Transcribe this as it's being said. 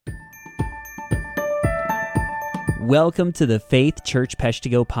Welcome to the Faith Church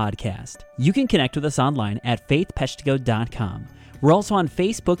Peshtigo podcast. You can connect with us online at faithpeshtigo.com. We're also on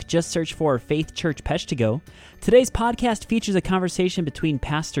Facebook. Just search for Faith Church Peshtigo. Today's podcast features a conversation between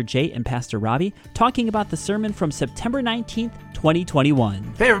Pastor Jay and Pastor Robbie talking about the sermon from September 19th,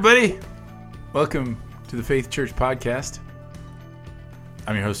 2021. Hey, everybody. Welcome to the Faith Church podcast.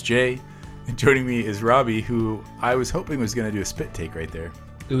 I'm your host, Jay. And joining me is Robbie, who I was hoping was going to do a spit take right there.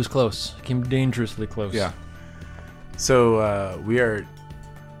 It was close. It came dangerously close. Yeah. So we are...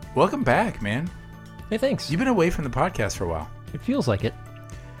 Welcome back, man. Hey, thanks. You've been away from the podcast for a while. It feels like it.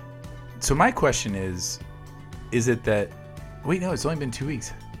 So my question is it that... Wait, no, it's only been 2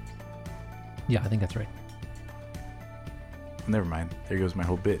 weeks. Yeah, I think that's right. Never mind. There goes my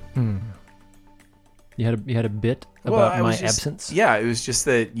whole bit. You had a bit about my absence? Yeah, it was just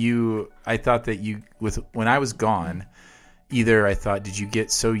that I thought that when I was gone, either I thought, did you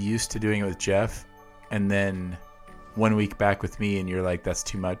get so used to doing it with Jeff, and then 1 week back with me, and you're like, that's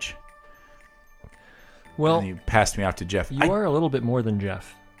too much? Well, and you passed me off to Jeff. You are a little bit more than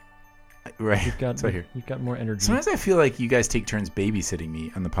Jeff. Right. You've got more energy. Sometimes I feel like you guys take turns babysitting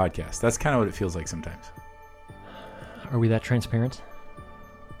me on the podcast. That's kind of what it feels like sometimes. Are we that transparent?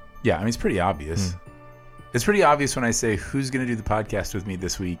 Yeah, I mean, it's pretty obvious. It's pretty obvious when I say, who's going to do the podcast with me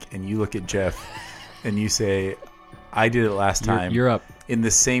this week? And you look at Jeff and you say, I did it last time. You're up. In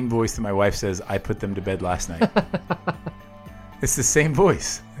the same voice that my wife says, I put them to bed last night. It's the same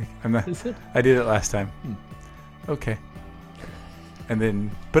voice. Is it? I did it last time. Okay. And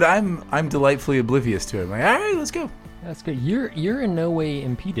then, but I'm delightfully oblivious to it. I'm like, all right, let's go. That's good. You're in no way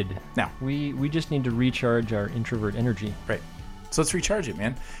impeded. No. We just need to recharge our introvert energy. Right. So let's recharge it,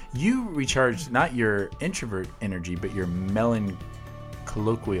 man. You recharge not your introvert energy, but your My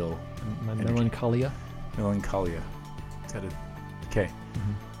melancholia. Melancholia. Is that okay?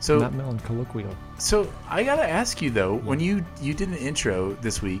 Mm-hmm. So not melancholical. So I gotta ask you though, when you did an intro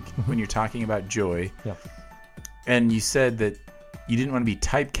this week when you're talking about joy, and you said that you didn't want to be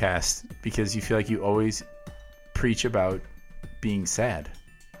typecast because you feel like you always preach about being sad.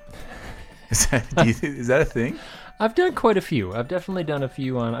 Is that a thing? I've done quite a few. I've definitely done a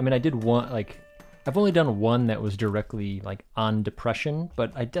few on. I mean, I did one I've only done one that was directly on depression,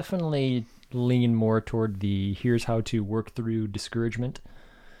 but I definitely lean more toward the here's how to work through discouragement,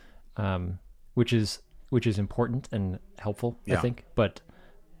 which is important and helpful, I think. But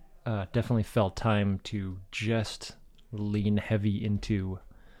definitely felt time to just lean heavy into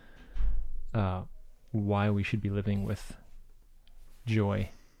why we should be living with joy.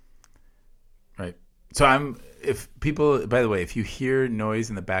 Right. So by the way, if you hear noise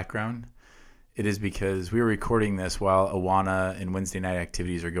in the background, it is because we were recording this while Awana and Wednesday night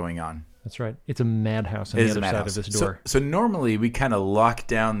activities are going on. That's right. It's a madhouse on the other side of this door. So normally we kind of lock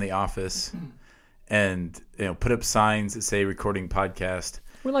down the office and put up signs that say recording podcast.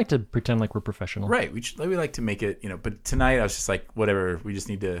 We like to pretend like we're professional. Right. We like to make it, but tonight I was just like, whatever, we just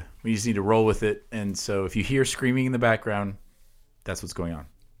need to roll with it. And so if you hear screaming in the background, that's what's going on.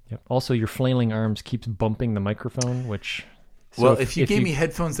 Yep. Also, your flailing arms keeps bumping the microphone, which... So if you gave me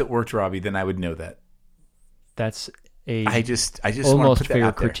headphones that worked, Robbie, then I would know that. That's I just almost want to put fair that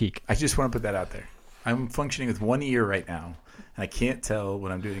out critique. There. I just want to put that out there. I'm functioning with one ear right now, and I can't tell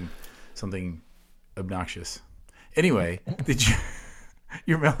when I'm doing something obnoxious. Anyway,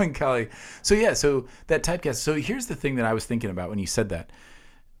 your melancholy. So that typecast. So here's the thing that I was thinking about when you said that.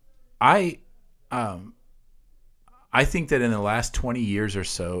 I think that in the last 20 years or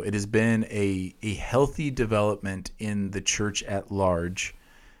so, it has been a healthy development in the church at large.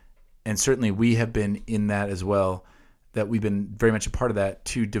 And certainly we have been in that as well, that we've been very much a part of that,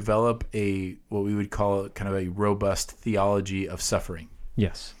 to develop what we would call kind of a robust theology of suffering.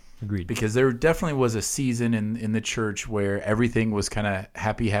 Yes, agreed. Because there definitely was a season in the church where everything was kind of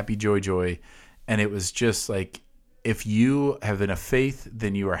happy, happy, joy, joy. And it was just like, if you have enough faith,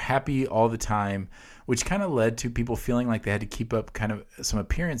 then you are happy all the time, which kind of led to people feeling like they had to keep up kind of some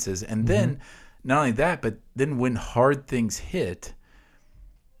appearances. And then not only that, but then when hard things hit,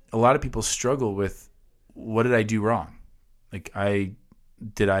 a lot of people struggle with, what did I do wrong? Like,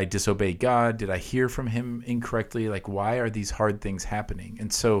 did I disobey God? Did I hear from him incorrectly? Like, why are these hard things happening?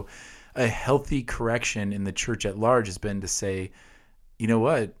 And so a healthy correction in the church at large has been to say, you know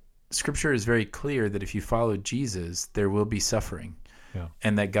what? Scripture is very clear that if you follow Jesus, there will be suffering. Yeah.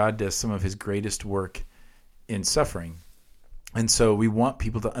 And that God does some of his greatest work in suffering. And so we want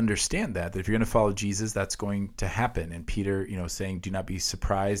people to understand that if you're going to follow Jesus, that's going to happen. And Peter, saying, do not be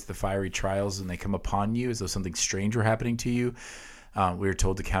surprised the fiery trials when they come upon you as though something strange were happening to you. We are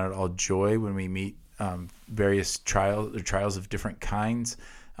told to count it all joy when we meet various trials of different kinds.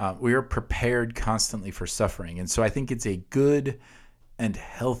 we are prepared constantly for suffering. And so I think it's a good and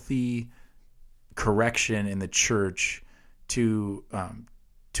healthy correction in the church to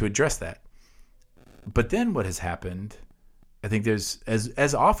address that. But then what has happened, I think there's,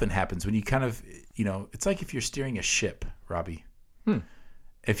 as often happens when you kind of, it's like if you're steering a ship, Robbie.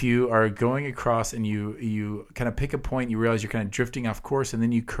 If you are going across and you kind of pick a point, you realize you're kind of drifting off course, and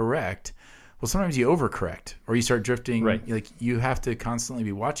then you correct. Well, sometimes you overcorrect or you start drifting. Right. Like you have to constantly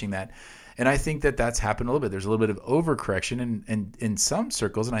be watching that. And I think that that's happened a little bit. There's a little bit of overcorrection and in some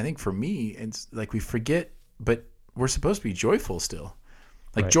circles. And I think for me, it's like we forget, but we're supposed to be joyful still.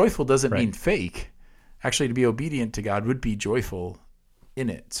 Like joyful doesn't mean fake. Actually, to be obedient to God would be joyful in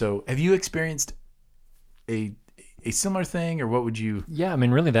it. So have you experienced a similar thing, or what would you? Yeah, I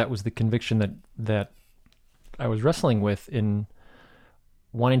mean, really, that was the conviction that I was wrestling with in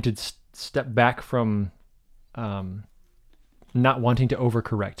wanting to step back from not wanting to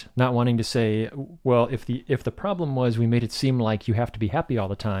overcorrect, not wanting to say, well, if the problem was we made it seem like you have to be happy all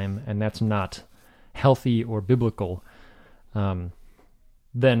the time, and that's not healthy or biblical,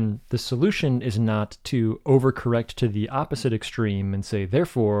 then the solution is not to overcorrect to the opposite extreme and say,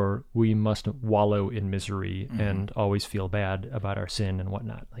 therefore, we must wallow in misery and always feel bad about our sin and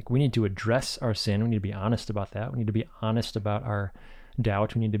whatnot. Like, we need to address our sin. We need to be honest about that. We need to be honest about our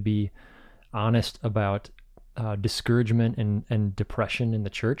doubt. We need to be honest about discouragement and depression in the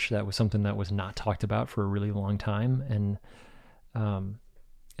church. That was something that was not talked about for a really long time.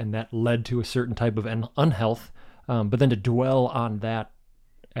 And that led to a certain type of unhealth. But then to dwell on that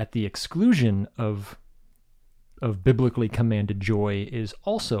at the exclusion of biblically commanded joy is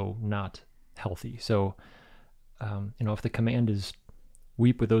also not healthy. So, if the command is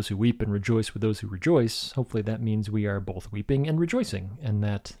weep with those who weep and rejoice with those who rejoice, hopefully that means we are both weeping and rejoicing, and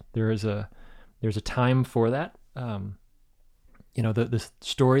that there's a time for that. The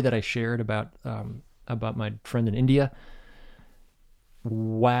story that I shared about my friend in India,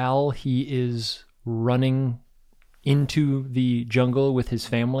 while he is running into the jungle with his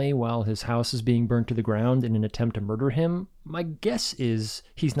family while his house is being burnt to the ground in an attempt to murder him, my guess is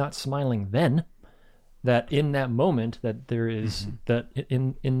he's not smiling then. That in that moment, that there is that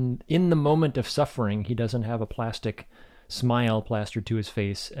in the moment of suffering, he doesn't have a plastic smile plastered to his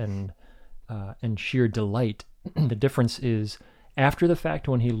face and sheer delight. The difference is, after the fact,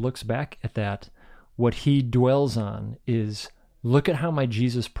 when he looks back at that, what he dwells on is, look at how my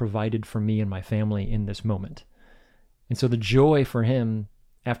Jesus provided for me and my family in this moment. And so the joy for him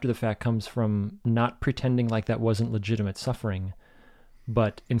after the fact comes from not pretending like that wasn't legitimate suffering,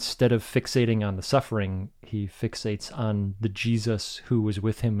 but instead of fixating on the suffering, he fixates on the Jesus who was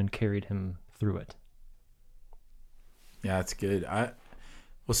with him and carried him through it. Yeah, that's good.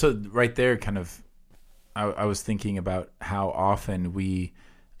 So right there, kind of, I was thinking about how often we,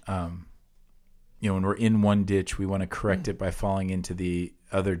 when we're in one ditch, we want to correct it by falling into the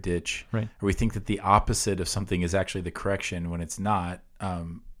other ditch. Right. Or we think that the opposite of something is actually the correction when it's not.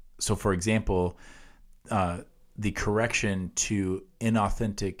 So, for example, the correction to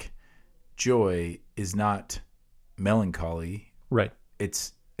inauthentic joy is not melancholy. Right.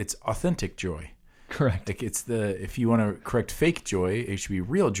 It's authentic joy. Correct. Like if you want to correct fake joy, it should be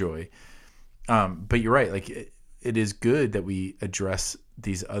real joy. But you're right. Like it is good that we address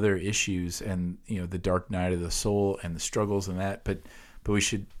these other issues and, the dark night of the soul and the struggles and that, but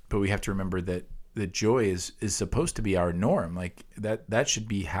we have to remember that the joy is supposed to be our norm. Like that should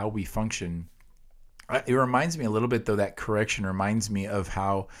be how we function. It reminds me a little bit, though, that correction reminds me of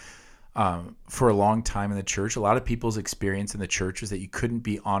how, for a long time in the church, a lot of people's experience in the church is that you couldn't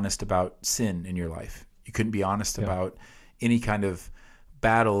be honest about sin in your life. You couldn't be honest about any kind of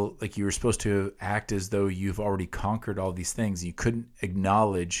battle. Like, you were supposed to act as though you've already conquered all these things. You couldn't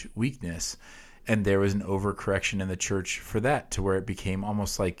acknowledge weakness. And there was an overcorrection in the church for that, to where it became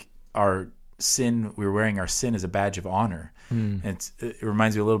almost like our sin, we were wearing our sin as a badge of honor. And it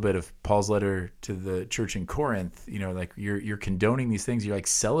reminds me a little bit of Paul's letter to the church in Corinth. Like you're condoning these things, you're like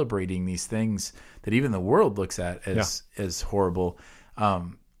celebrating these things that even the world looks at as horrible.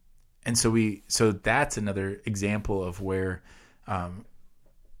 And so that's another example of where an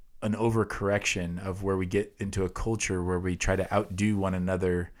overcorrection, of where we get into a culture where we try to outdo one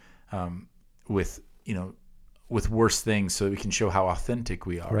another with worse things, so that we can show how authentic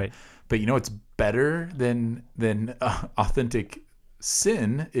we are. Right. But it's better than authentic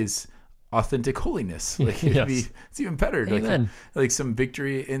sin is authentic holiness. Like it's even better. Amen. Like some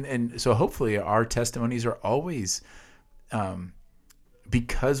victory, and so hopefully our testimonies are always,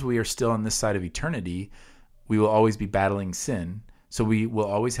 because we are still on this side of eternity, we will always be battling sin. So we will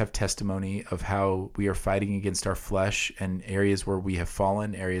always have testimony of how we are fighting against our flesh and areas where we have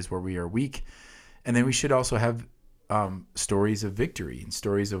fallen, areas where we are weak. And then we should also have stories of victory and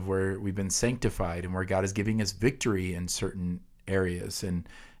stories of where we've been sanctified and where God is giving us victory in certain areas. And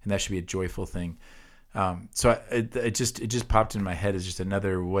that should be a joyful thing. So it just popped in my head as just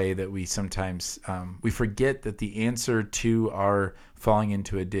another way that we sometimes we forget that the answer to our falling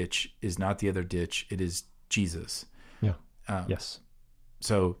into a ditch is not the other ditch. It is Jesus. Yeah. Yes.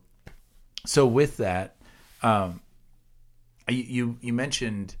 So with that, you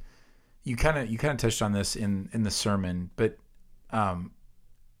mentioned, you kind of touched on this in the sermon, but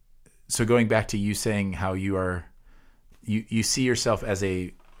so going back to you saying how you see yourself as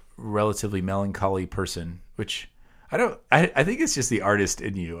a relatively melancholy person, which I think it's just the artist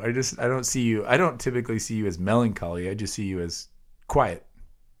in you. I don't typically see you as melancholy. I just see you as quiet.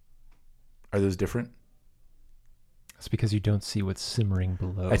 Are those different? It's because you don't see what's simmering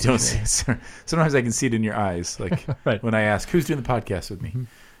below. I don't see it. Sometimes I can see it in your eyes. Like right. When I ask, who's doing the podcast with me?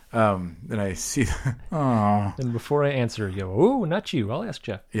 Then I see, oh. And before I answer, you go, oh, not you. I'll ask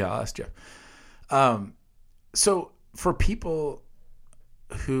Jeff. Yeah, I'll ask Jeff. So for people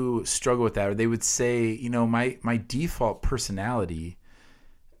who struggle with that, or they would say, my default personality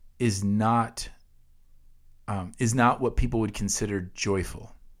is not what people would consider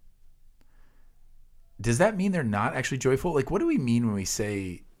joyful. Does that mean they're not actually joyful? Like, what do we mean when we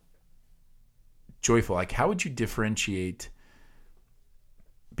say joyful? Like, how would you differentiate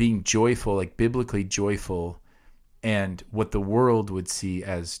being joyful, like biblically joyful, and what the world would see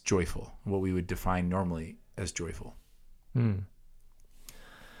as joyful, what we would define normally as joyful?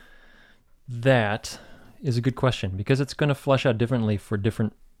 That is a good question, because it's going to flesh out differently for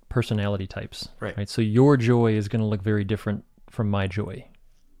different personality types. Right? So your joy is going to look very different from my joy.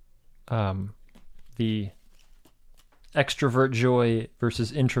 The extrovert joy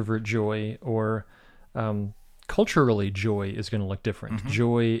versus introvert joy, or culturally joy is going to look different. Mm-hmm.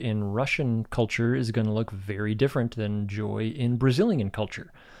 Joy in Russian culture is going to look very different than joy in Brazilian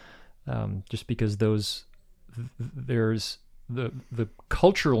culture, just because there's the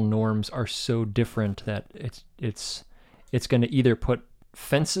cultural norms are so different that it's going to either put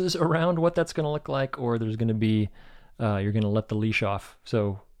fences around what that's going to look like, or there's going to be you're going to let the leash off.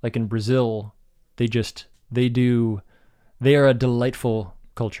 So like in Brazil, they are a delightful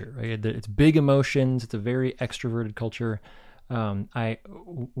culture, right? It's big emotions. It's a very extroverted culture. When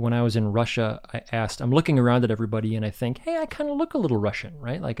I was in Russia, I'm looking around at everybody and I think, hey, I kind of look a little Russian,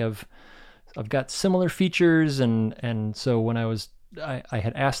 right? Like I've got similar features. And so when I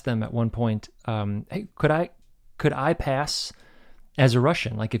had asked them at one point, hey, could I pass as a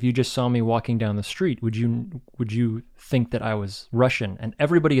Russian? Like if you just saw me walking down the street, would you think that I was Russian? And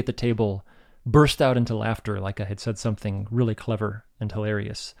everybody at the table burst out into laughter, like I had said something really clever and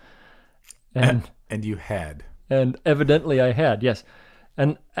hilarious. And you had. And evidently I had, yes.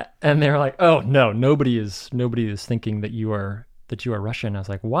 And they're like, "Oh no, nobody is thinking that you are Russian." I was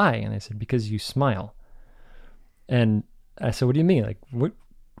like, "Why?" And they said, "Because you smile." And I said, "What do you mean? Like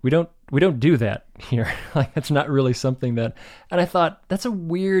we don't do that here. Like it's not really something that." And I thought that's a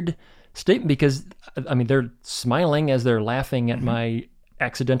weird statement, because I mean they're smiling as they're laughing at my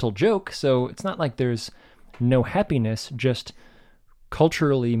accidental joke, so it's not like there's no happiness. Just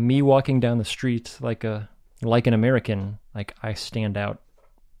culturally, me walking down the street like an American, like I stand out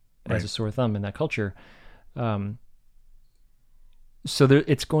as a sore thumb in that culture. So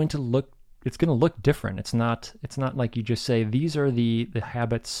it's going to look different. It's not like you just say these are the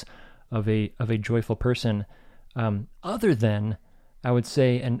habits of a joyful person. Other than, I would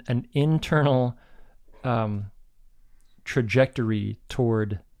say, an internal trajectory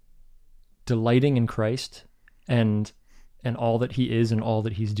toward delighting in Christ and all that he is and all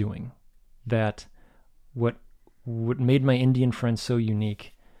that he's doing. That what made my Indian friends so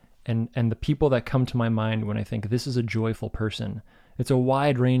unique, and the people that come to my mind when I think this is a joyful person, it's a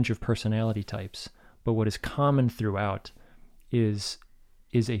wide range of personality types, but what is common throughout is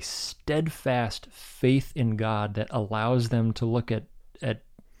a steadfast faith in God that allows them to look at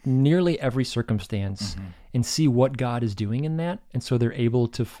nearly every circumstance and see what God is doing in that, and so they're able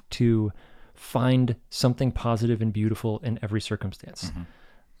to find something positive and beautiful in every circumstance.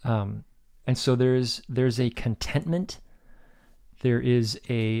 And so there's a contentment. There is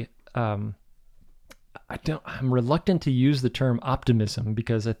a I'm reluctant to use the term optimism,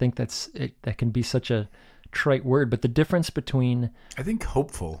 because I think that can be such a trite word, but the difference between, I think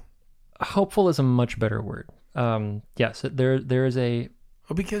hopeful is a much better word. Yes, there is a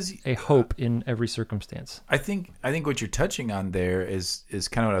hope in every circumstance. I think what you're touching on there is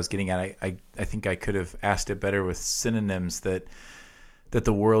kind of what I was getting at. I think I could have asked it better with synonyms, that that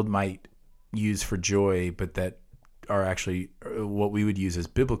the world might use for joy, but that are actually what we would use as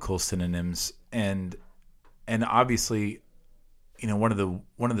biblical synonyms. And obviously, one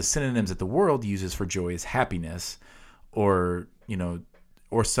of the synonyms that the world uses for joy is happiness, or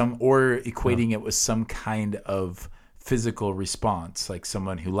equating it with some kind of physical response, like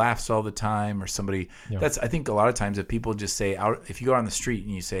someone who laughs all the time, or somebody that's, I think a lot of times if people just say if you go on the street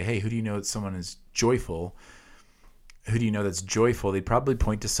and you say, hey, who do you know that someone is joyful? Who do you know that's joyful? They'd probably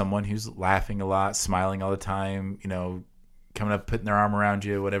point to someone who's laughing a lot, smiling all the time, coming up, putting their arm around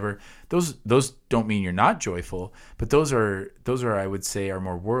you, whatever. Those don't mean you're not joyful, but those are I would say are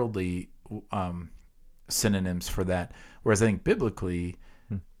more worldly synonyms for that. Whereas I think biblically,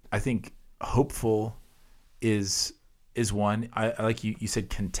 I think hopeful is one. I like you said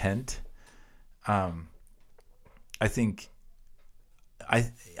content. I think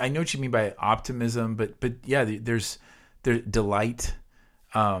I know what you mean by optimism, but yeah, there's delight,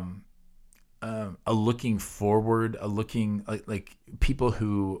 a looking forward, a looking like people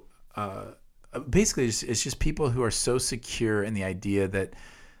who basically it's just people who are so secure in the idea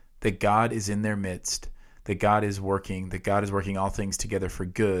that God is in their midst, that God is working all things together for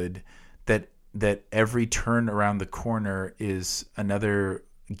good, that every turn around the corner is another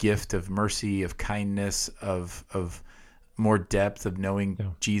gift of mercy, of kindness, of more depth, of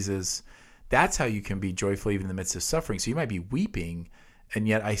knowing Jesus. That's how you can be joyful even in the midst of suffering. So you might be weeping, and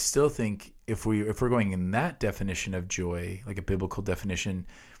yet I still think if we're going in that definition of joy, like a biblical definition,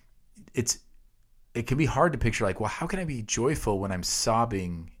 it can be hard to picture, like, well, how can I be joyful when I'm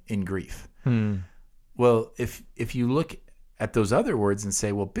sobbing in grief? Well, if you look at those other words and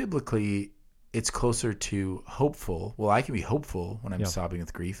say, well, biblically it's closer to hopeful. Well, I can be hopeful when I'm sobbing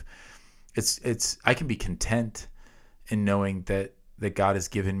with grief. I can be content in knowing that God has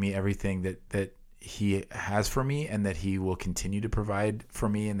given me everything that he has for me, and that he will continue to provide for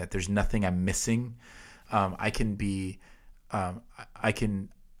me, and that there's nothing I'm missing. I can be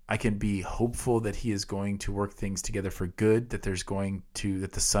hopeful that he is going to work things together for good, that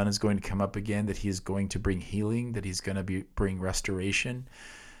the sun is going to come up again, that he is going to bring healing, that he's going to bring restoration.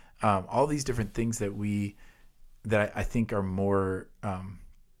 All these different things that I think are more,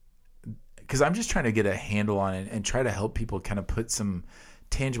 because I'm just trying to get a handle on it and try to help people kind of put some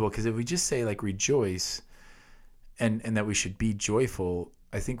tangible, because if we just say like rejoice and that we should be joyful,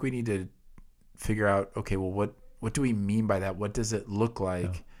 I think we need to figure out, okay, well, what do we mean by that? What does it look like?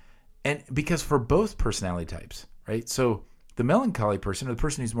 Yeah. And because for both personality types, right? So the melancholy person, or the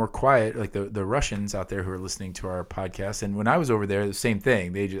person who's more quiet, like the Russians out there who are listening to our podcast, and when I was over there, the same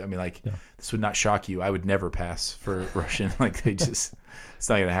thing. This would not shock you. I would never pass for Russian. Like it's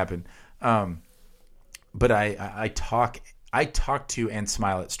not going to happen. But I talk to and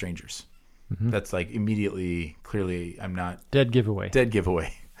smile at strangers. Mm-hmm. That's like immediately, clearly, I'm not dead giveaway.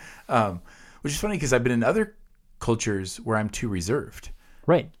 Which is funny because I've been in other cultures where I'm too reserved.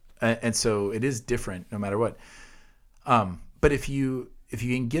 Right. And so it is different no matter what. But if you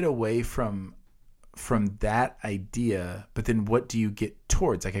can get away from that idea, but then what do you get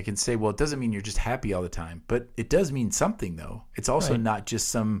towards? Like I can say, well, it doesn't mean you're just happy all the time, but it does mean something though. It's also not just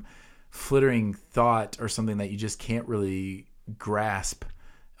some flittering thought or something that you just can't really grasp.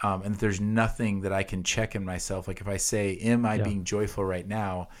 And there's nothing that I can check in myself. Like if I say, am I being joyful right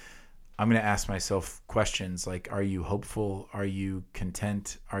now? I'm going to ask myself questions like, are you hopeful? Are you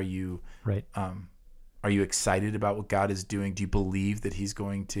content? Are you excited about what God is doing? Do you believe that he's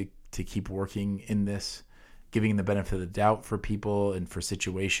going to keep working in this, giving the benefit of the doubt for people and for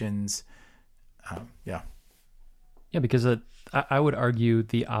situations? Yeah, because I would argue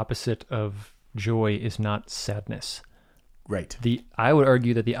the opposite of joy is not sadness. Right. I would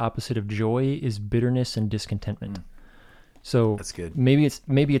argue that the opposite of joy is bitterness and discontentment. So that's good. Maybe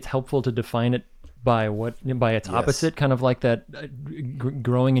it's helpful to define it by its opposite, kind of like that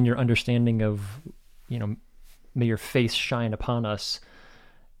growing in your understanding of, may your face shine upon us.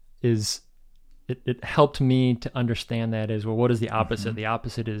 It helped me to understand that as well. What is the opposite? Mm-hmm. The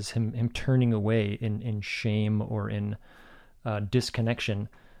opposite is him turning away in shame or in disconnection.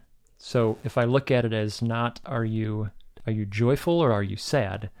 So if I look at it as not are you joyful or are you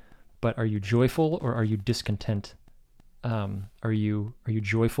sad, but are you joyful or are you discontent? Are you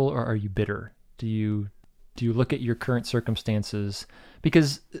joyful or are you bitter? Do you look at your current circumstances?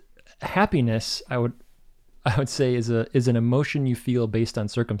 Because happiness, I would say, is an emotion you feel based on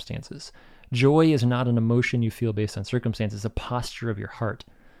circumstances. Joy is not an emotion you feel based on circumstances. It's a posture of your heart.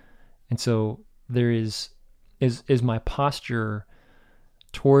 And so there is my posture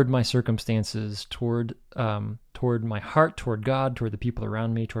toward my circumstances, toward toward my heart, toward God, toward the people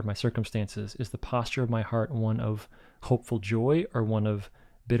around me, toward my circumstances? Is the posture of my heart one of hopeful joy or one of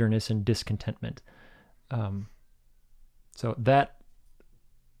bitterness and discontentment? So that,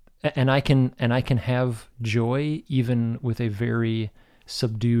 and I can have joy even with a very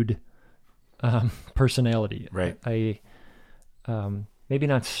subdued personality. Right. I maybe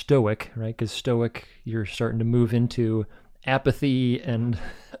not stoic, right? Because stoic, you're starting to move into apathy and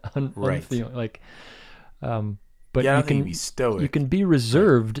Right. like. But Yeah, I you don't think can you'd be stoic. you can be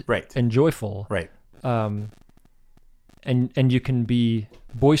reserved Right. and joyful, Right. and you can be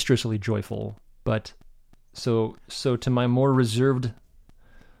boisterously joyful. But so to my more reserved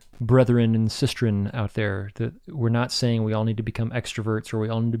brethren and sistren out there, that we're not saying we all need to become extroverts or we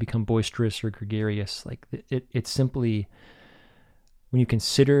all need to become boisterous or gregarious. Like it's simply when you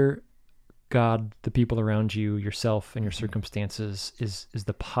consider God, the people around you, yourself, and your circumstances, is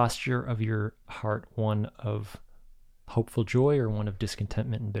the posture of your heart one of hopeful joy or one of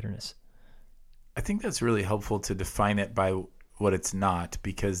discontentment and bitterness? I think that's really helpful to define it by what it's not,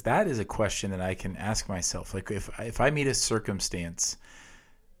 because that is a question that I can ask myself. Like if I meet a circumstance,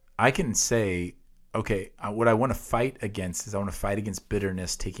 I can say, okay, what I want to fight against is I want to fight against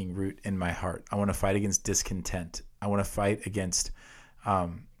bitterness taking root in my heart. I want to fight against discontent. I want to fight against, I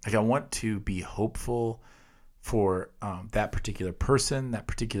want to be hopeful for that particular person, that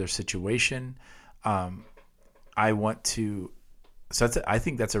particular situation. I want to. So I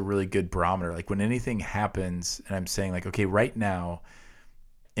think that's a really good barometer. Like when anything happens, and I'm saying like, okay, right now,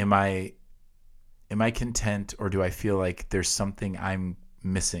 am I content, or do I feel like there's something I'm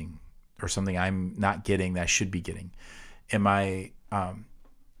missing or something I'm not getting that I should be getting? Am I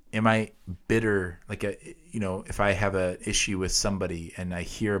bitter? Like if I have a issue with somebody and I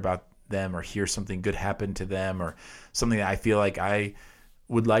hear about them or hear something good happen to them or something that I feel like I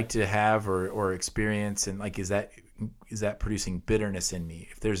would like to have or experience, and like is that producing bitterness in me?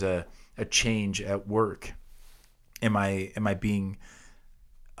 If there's a change at work, am I being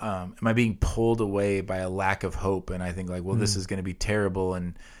pulled away by a lack of hope? And I think like, well, this is going to be terrible,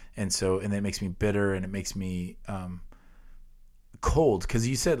 and that makes me bitter, and it makes me cold. Because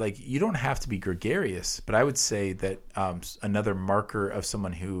you said like you don't have to be gregarious, but I would say that another marker of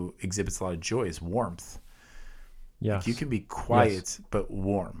someone who exhibits a lot of joy is warmth. Yes. Like you can be quiet but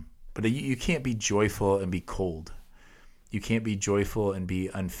warm, but you can't be joyful and be cold. You can't be joyful and be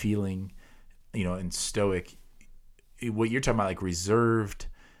unfeeling, and stoic. What you're talking about, like reserved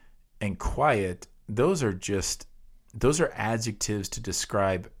and quiet, those are adjectives to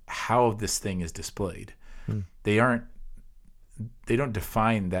describe how this thing is displayed. They don't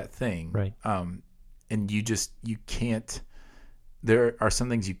define that thing. Right. And you can't, there are some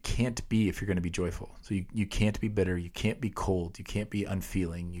things you can't be if you're going to be joyful. So you can't be bitter. You can't be cold. You can't be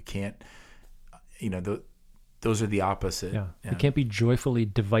unfeeling. You can't, those are the opposite. Yeah. You can't be joyfully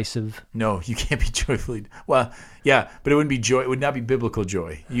divisive. No, you can't be joyfully. Well, yeah, but it wouldn't be joy. It would not be biblical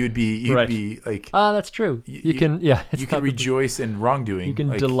joy. You'd be like. That's true. You can rejoice in wrongdoing. You can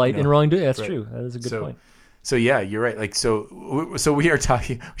delight in wrongdoing. That's right. True. That is a good point. So yeah, you're right. Like so we are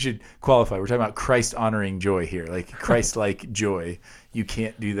talking. We should qualify. We're talking about Christ honoring joy here, like Christ-like joy. You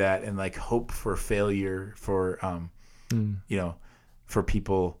can't do that and like hope for failure for for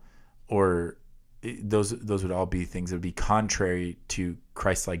people, or those would all be things that would be contrary to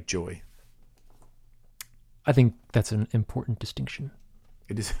Christ-like joy. I think that's an important distinction.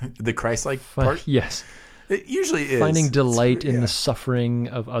 It is the Christ-like part. Yes. It usually is. Finding delight in the suffering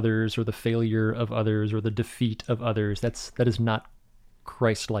of others or the failure of others or the defeat of others. That is not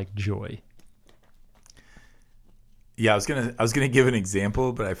Christ-like joy. Yeah, I was gonna give an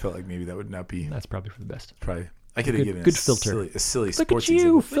example, but I felt like maybe that would not be. That's probably for the best. Probably. I could have given good filter. A silly Look sports at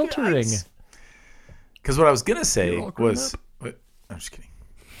you example. filtering. Because what I was gonna say was, I'm just kidding.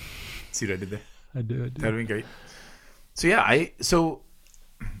 See what I did there? I do. That would have been great. So yeah,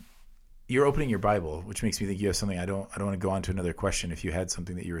 you're opening your Bible, which makes me think you have something. I don't want to go on to another question if you had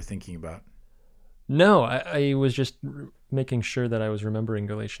something that you were thinking about. No, I was just making sure that I was remembering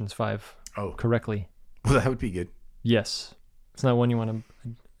Galatians 5 correctly. Well, that would be good. Yes. It's not one you want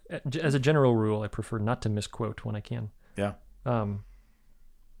to... As a general rule, I prefer not to misquote when I can. Yeah.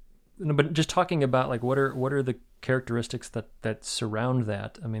 But just talking about like what are the characteristics that surround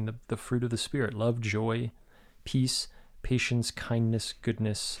that? I mean, the fruit of the Spirit: love, joy, peace, patience, kindness,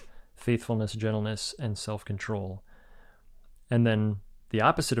 goodness, faithfulness, gentleness, and self-control. And then the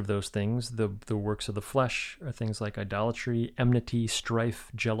opposite of those things, the works of the flesh, are things like idolatry, enmity,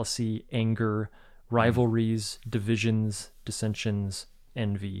 strife, jealousy, anger, rivalries, divisions, dissensions,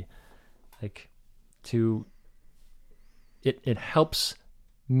 envy. Like it helps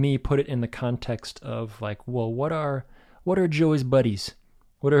me put it in the context of like, well, what are Joy's buddies?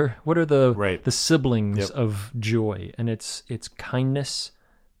 What are the the siblings of joy? And it's kindness,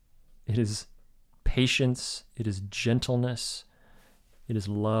 it is patience, it is gentleness, it is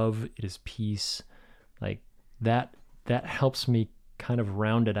love, it is peace. Like that helps me kind of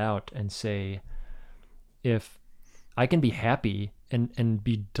round it out and say, if I can be happy and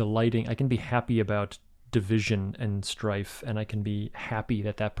be delighting, I can be happy about division and strife, and I can be happy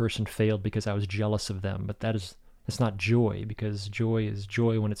that person failed because I was jealous of them, but that's not joy, because joy is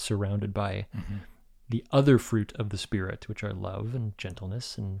joy when it's surrounded by the other fruit of the Spirit, which are love and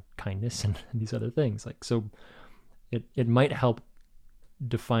gentleness and kindness and these other things. Like, so it might help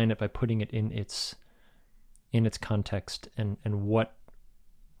define it by putting it in its context and what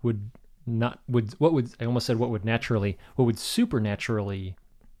would supernaturally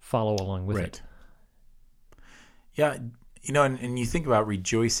follow along with it. Yeah, and you think about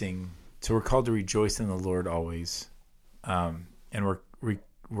rejoicing. So we're called to rejoice in the Lord always, and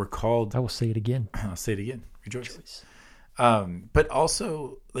we're called. I will say it again. I'll say it again. Rejoice. But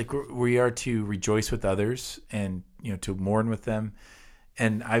also, like, we are to rejoice with others, and to mourn with them.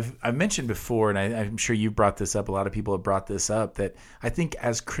 And I've mentioned before, and I'm sure you've brought this up. A lot of people have brought this up, that I think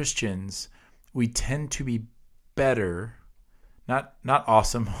as Christians we tend to be better. Not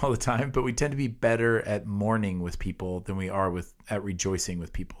awesome all the time, but we tend to be better at mourning with people than we are at rejoicing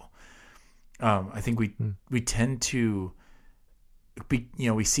with people. I think we tend to be,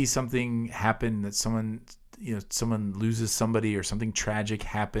 we see something happen, that someone loses somebody or something tragic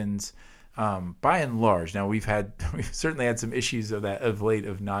happens. By and large, now we've certainly had some issues of that of late,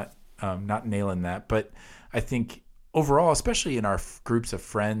 of not nailing that, but I think overall, especially in our groups of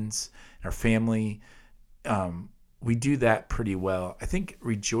friends, our family, we do that pretty well. I think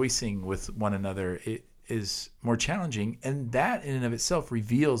rejoicing with one another is more challenging, and that in and of itself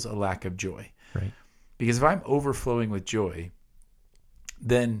reveals a lack of joy. Right. Because if I'm overflowing with joy,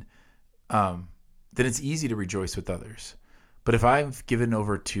 then it's easy to rejoice with others. But if I've given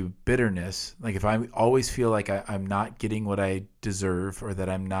over to bitterness, like if I always feel like I'm not getting what I deserve, or that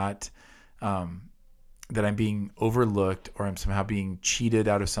I'm not that I'm being overlooked, or I'm somehow being cheated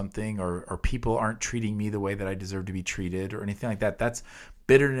out of something, or people aren't treating me the way that I deserve to be treated, or anything like that, that's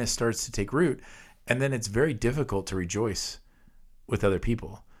bitterness starts to take root. And then it's very difficult to rejoice with other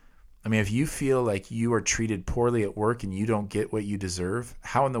people. I mean, if you feel like you are treated poorly at work and you don't get what you deserve,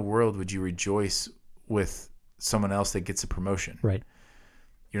 how in the world would you rejoice with someone else that gets a promotion? Right.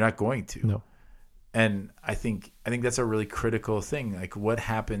 You're not going to. No. And I think that's a really critical thing. Like, what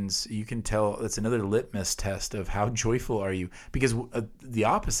happens, you can tell, that's another litmus test of how joyful are you. Because the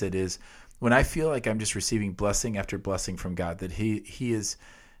opposite is when I feel like I'm just receiving blessing after blessing from God, that he is,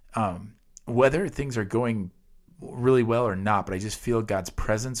 whether things are going really well or not, but I just feel God's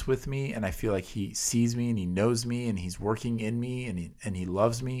presence with me, and I feel like he sees me and he knows me and he's working in me and he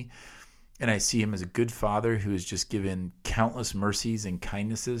loves me. And I see him as a good father who has just given countless mercies and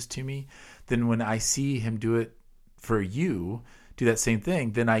kindnesses to me. Then when I see him do that same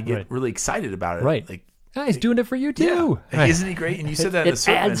thing, then I get really excited about it. Right. Like, he's doing it for you too. Yeah. Like, isn't he great? And you said that in the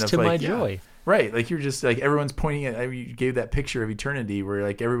sermon. It adds to my joy. Right. Like, you're just like, everyone's pointing at, you gave that picture of eternity where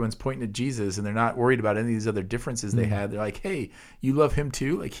like everyone's pointing at Jesus and they're not worried about any of these other differences they had. They're like, hey, you love him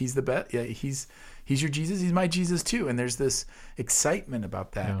too? Like, he's the best. Yeah, he's your Jesus. He's my Jesus too. And there's this excitement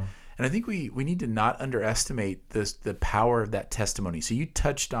about that. Yeah. And I think we need to not underestimate the power of that testimony. So you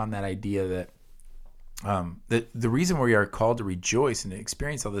touched on that idea that the reason we are called to rejoice and to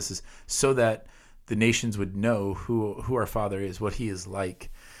experience all this is so that the nations would know who our Father is, what he is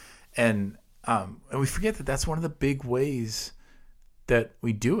like. And we forget that that's one of the big ways that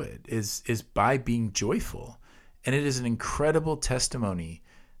we do it is by being joyful. And it is an incredible testimony.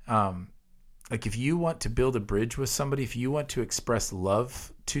 Like, if you want to build a bridge with somebody, if you want to express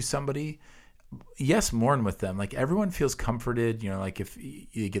love to somebody, yes, mourn with them. Like, everyone feels comforted, like if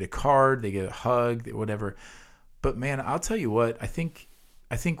you get a card, they get a hug, whatever. But man, I'll tell you what, I think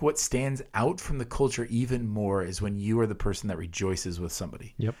what stands out from the culture even more is when you are the person that rejoices with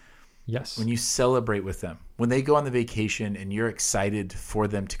somebody. Yep. Yes. When you celebrate with them, when they go on the vacation and you're excited for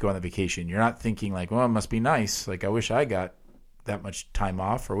them to go on the vacation, you're not thinking like, well, it must be nice. Like, I wish I got that much time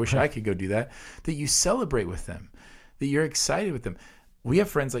off, or wish I could go do that. That you celebrate with them, that you're excited with them. We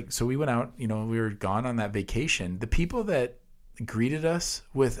have friends, like, so we went out, we were gone on that vacation. The people that greeted us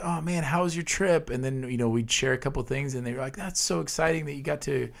with, oh man, how was your trip? And then, we'd share a couple things and they were like, that's so exciting that you got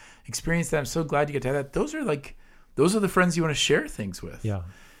to experience that. I'm so glad you got to have that. Those are the friends you want to share things with. Yeah.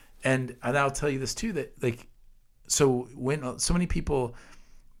 And I'll tell you this too, that like, so when so many people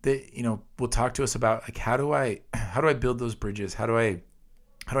that, will talk to us about like, how do I build those bridges? How do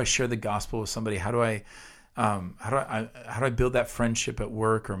How do I share the gospel with somebody? How do I build that friendship at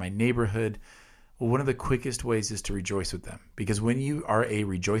work or my neighborhood? Well, one of the quickest ways is to rejoice with them, because when you are a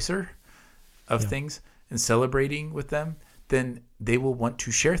rejoicer of things and celebrating with them, then they will want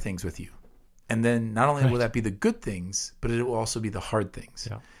to share things with you. And then not only will that be the good things, but it will also be the hard things.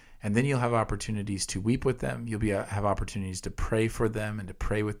 Yeah. And then you'll have opportunities to weep with them. You'll have opportunities to pray for them and to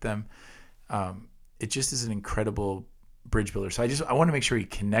pray with them. It just is an incredible bridge builder. So I want to make sure you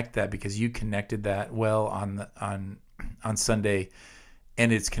connect that, because you connected that well on Sunday,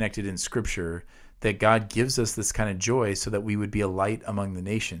 and it's connected in Scripture, that God gives us this kind of joy so that we would be a light among the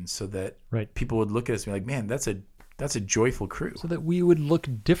nations, so that people would look at us and be like, man, that's a joyful crew. So that we would look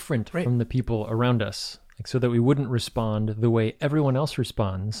different from the people around us, like, so that we wouldn't respond the way everyone else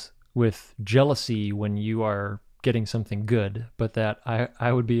responds, with jealousy when you are getting something good, but that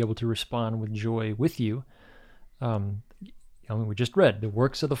I would be able to respond with joy with you. We just read the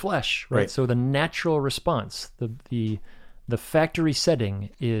works of the flesh, right? So the natural response, the factory setting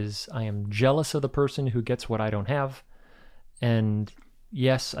is, I am jealous of the person who gets what I don't have. And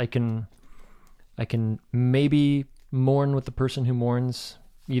yes, I can maybe mourn with the person who mourns,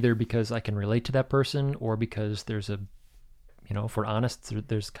 either because I can relate to that person, or because there's if we're honest,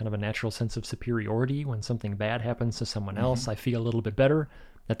 there's kind of a natural sense of superiority. When something bad happens to someone else, I feel a little bit better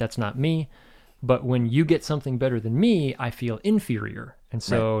that's not me. But when you get something better than me, I feel inferior. And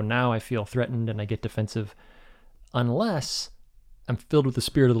so now I feel threatened and I get defensive, unless I'm filled with the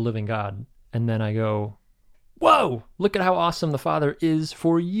Spirit of the living God. And then I go, whoa, look at how awesome the Father is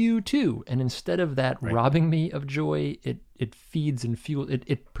for you too. And instead of that robbing me of joy, it feeds and fuels,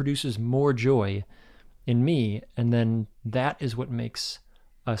 it produces more joy in me. And then that is what makes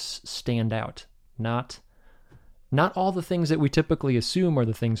us stand out. Not all the things that we typically assume are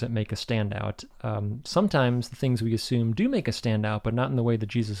the things that make us stand out. Sometimes the things we assume do make us stand out, but not in the way that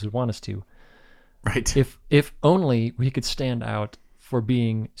Jesus would want us to. Right. If only we could stand out for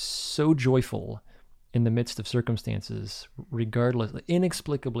being so joyful in the midst of circumstances, regardless,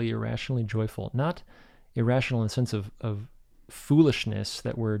 inexplicably, irrationally joyful. Not irrational in the sense of foolishness,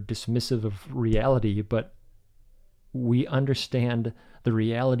 that we're dismissive of reality, but we understand the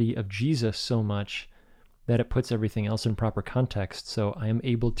reality of Jesus so much that it puts everything else in proper context. So I am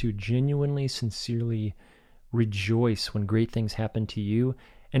able to genuinely, sincerely rejoice when great things happen to you.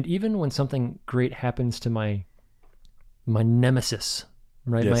 And even when something great happens to my nemesis,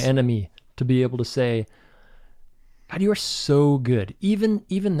 right? My enemy, to be able to say, God, you are so good. Even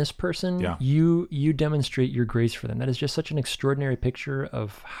this person, you demonstrate your grace for them. That is just such an extraordinary picture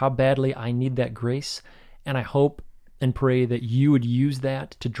of how badly I need that grace. And I hope and pray that you would use that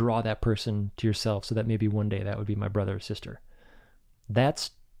to draw that person to yourself, so that maybe one day that would be my brother or sister.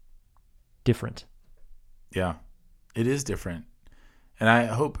 That's different. Yeah, it is different. And I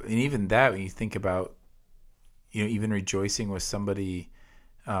hope, and even that, when you think about, even rejoicing with somebody,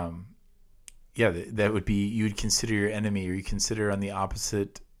 that would be, you would consider your enemy, or you consider on the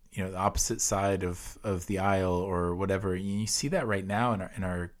opposite, the opposite side of the aisle or whatever. You see that right now in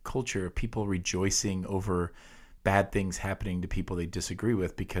our culture, people rejoicing over bad things happening to people they disagree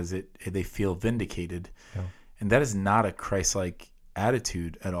with, because they feel vindicated. Yeah. And that is not a Christ-like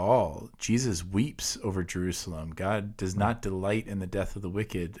attitude at all. Jesus weeps over Jerusalem. God does not delight in the death of the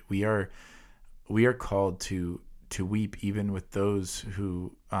wicked. We are called to weep even with those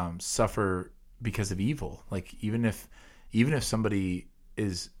who suffer because of evil. Like even if somebody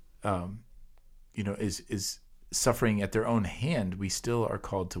is is suffering at their own hand, we still are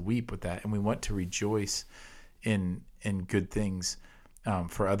called to weep with that, and we want to rejoice in good things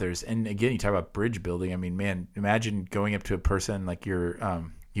for others. And again, you talk about bridge building. I mean, man, imagine going up to a person like your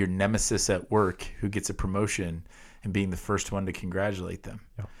nemesis at work who gets a promotion and being the first one to congratulate them.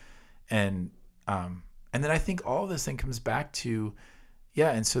 Yeah. And then I think all of this thing comes back to,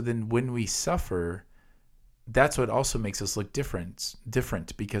 and so then when we suffer, that's what also makes us look different,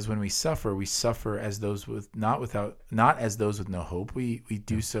 because when we suffer as those with not as those with no hope. We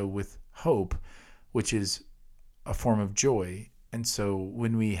do so with hope, which is a form of joy. And so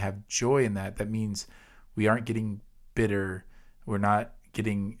when we have joy in that means we aren't getting bitter. We're not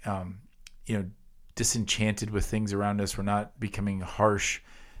getting, disenchanted with things around us. We're not becoming harsh.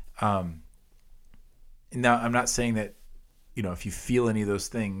 Now, I'm not saying that, if you feel any of those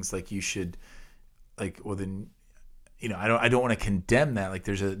things, like you should, I don't want to condemn that. Like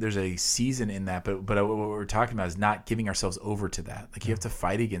there's a season in that, but what we're talking about is not giving ourselves over to that. Like you have to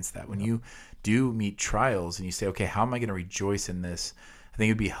fight against that. When you do meet trials and you say, okay, how am I going to rejoice in this? I think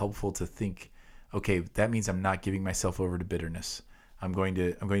it'd be helpful to think, okay, that means I'm not giving myself over to bitterness. I'm going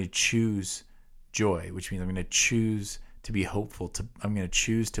to choose joy, which means I'm going to choose to be hopeful. I'm going to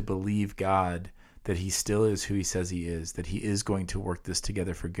choose to believe God that he still is who he says he is, that he is going to work this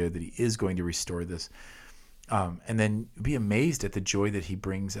together for good, that he is going to restore this. And then be amazed at the joy that he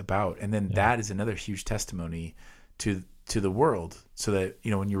brings about. And then that is another huge testimony to the world, so that,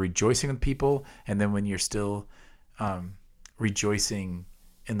 when you're rejoicing with people, and then when you're still rejoicing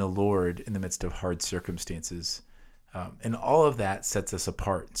in the Lord in the midst of hard circumstances. And all of that sets us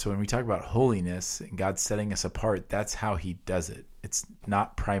apart. So when we talk about holiness and God setting us apart, that's how he does it. It's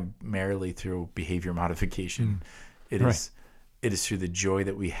not primarily through behavior modification. It is through the joy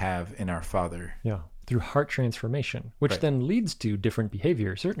that we have in our Father. Yeah. Through heart transformation, which then leads to different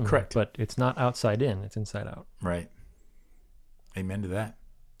behavior, certainly. Correct. But it's not outside in, it's inside out. Right. Amen to that.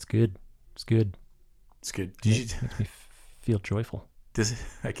 It's good. It's good. It's good. It makes me feel joyful.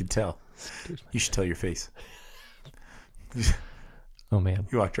 I can tell. You should tell your face. Oh, man.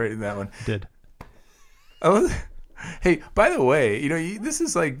 You walked right in that one. I did. Oh, hey, by the way, this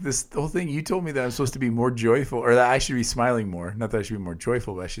is like this whole thing. You told me that I'm supposed to be more joyful, or that I should be smiling more. Not that I should be more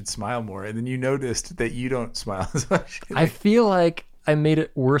joyful, but I should smile more. And then you noticed that you don't smile as much. I feel like I made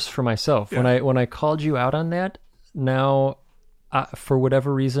it worse for myself. Yeah. When I called you out on that, now, for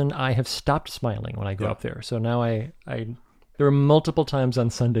whatever reason, I have stopped smiling when I go up there. So now I there were multiple times on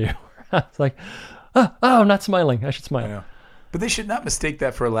Sunday where I was like, oh, I'm not smiling. I should smile. I know. But they should not mistake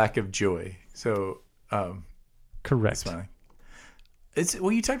that for a lack of joy. So, correct. Smiling.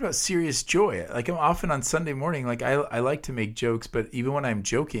 You talked about serious joy. Like, I'm often on Sunday morning, like I like to make jokes, but even when I'm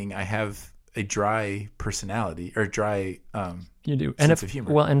joking, I have a dry personality or dry you do sense of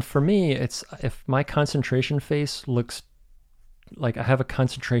humor. Well, and for me, it's if my concentration face looks like I have a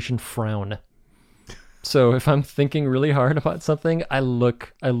concentration frown. So if I'm thinking really hard about something, I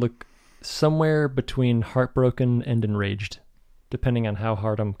look somewhere between heartbroken and enraged, depending on how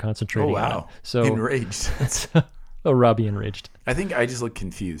hard I'm concentrating. Oh, wow. On it. So enraged. Oh, Robbie enraged. I think I just look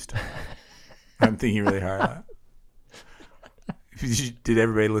confused. I'm thinking really hard. Did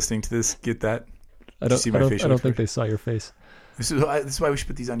everybody listening to this get that? I don't think they saw your face. This is why we should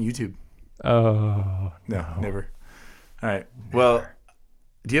put these on YouTube. Oh. No, never. All right. Well,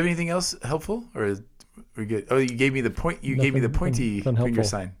 do you have anything else helpful, or are we good? Oh, you gave me the point. You gave me the pointy finger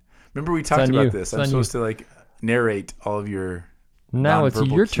sign. Remember we talked about this. I'm supposed to narrate all of your. Now it's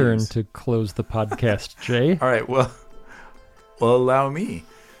your cues. turn to close the podcast, Jay. All right. Well, allow me.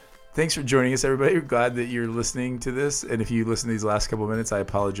 Thanks for joining us, everybody. We're glad that you're listening to this. And if you listen to these last couple of minutes, I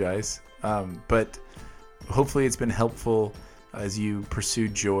apologize. But hopefully it's been helpful as you pursue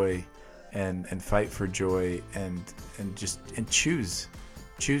joy and fight for joy and choose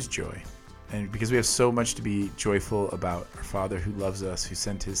joy. And because we have so much to be joyful about, our Father who loves us, who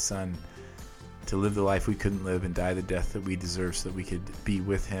sent his Son to live the life we couldn't live and die the death that we deserve so that we could be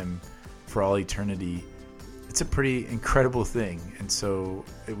with him for all eternity. It's a pretty incredible thing. And so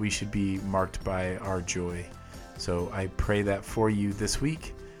we should be marked by our joy. So I pray that for you this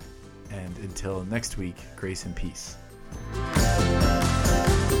week. And until next week, grace and peace.